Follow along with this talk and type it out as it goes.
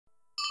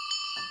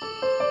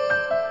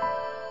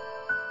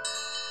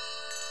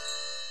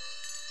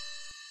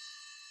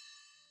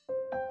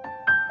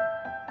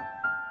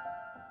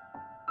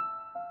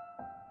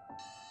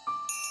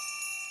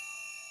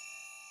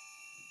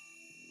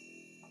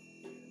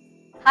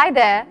Hi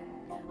there!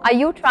 Are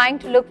you trying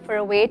to look for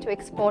a way to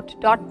export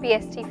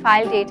 .pst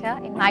file data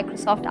in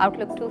Microsoft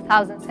Outlook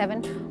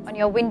 2007 on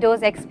your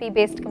Windows XP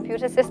based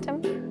computer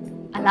system?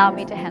 Allow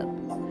me to help.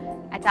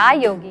 At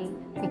iYogi,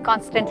 we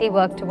constantly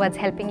work towards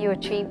helping you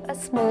achieve a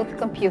smooth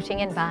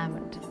computing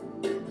environment.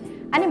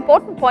 An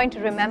important point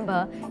to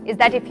remember is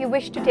that if you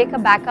wish to take a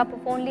backup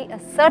of only a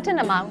certain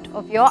amount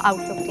of your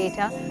Outlook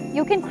data,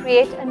 you can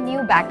create a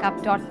new backup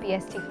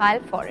 .pst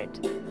file for it.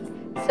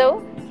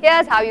 So,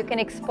 here's how you can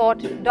export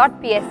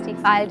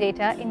 .pst file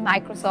data in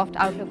Microsoft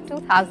Outlook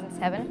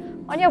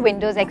 2007 on your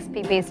Windows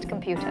XP based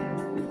computer.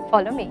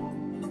 Follow me.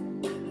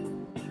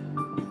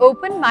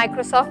 Open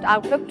Microsoft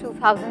Outlook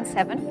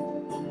 2007.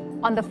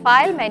 On the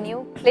File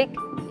menu, click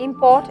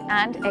Import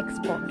and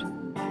Export.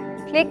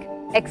 Click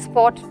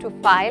Export to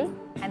File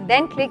and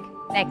then click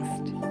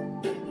Next.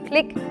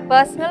 Click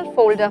Personal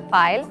Folder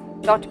File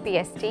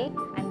 .pst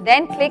and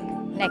then click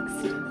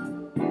Next.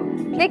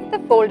 Click the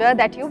folder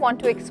that you want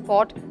to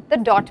export the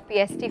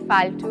 .pst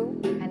file to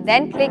and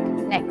then click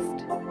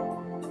Next.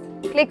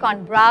 Click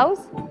on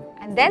Browse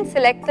and then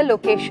select the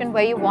location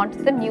where you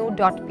want the new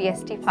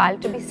 .pst file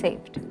to be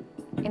saved.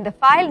 In the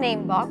file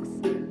name box,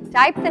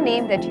 type the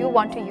name that you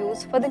want to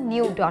use for the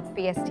new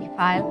 .pst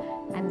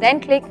file and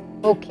then click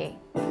OK.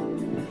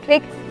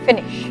 Click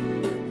Finish.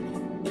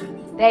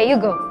 There you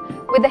go.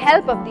 With the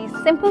help of these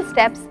simple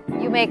steps,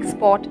 you may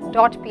export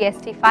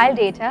 .pst file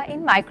data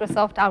in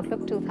Microsoft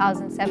Outlook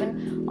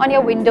 2007 on your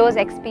Windows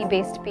XP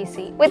based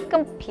PC with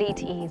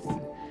complete ease.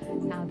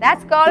 Now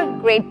that's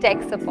called great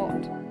tech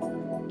support.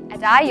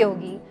 At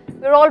iYogi,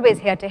 we're always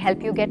here to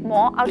help you get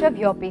more out of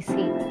your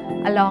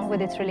PC, along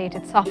with its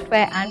related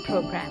software and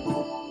programs.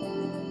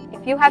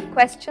 If you have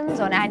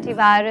questions on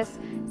antivirus,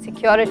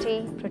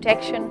 security,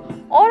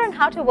 protection, or on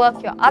how to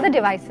work your other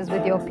devices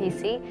with your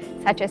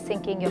PC, such as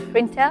syncing your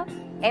printer,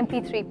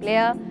 MP3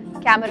 player,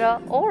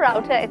 camera or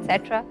router,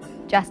 etc.,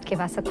 just give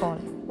us a call.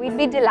 We'd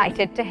be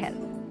delighted to help.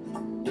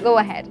 Go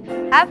ahead,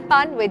 have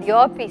fun with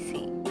your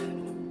PC.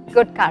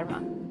 Good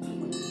karma.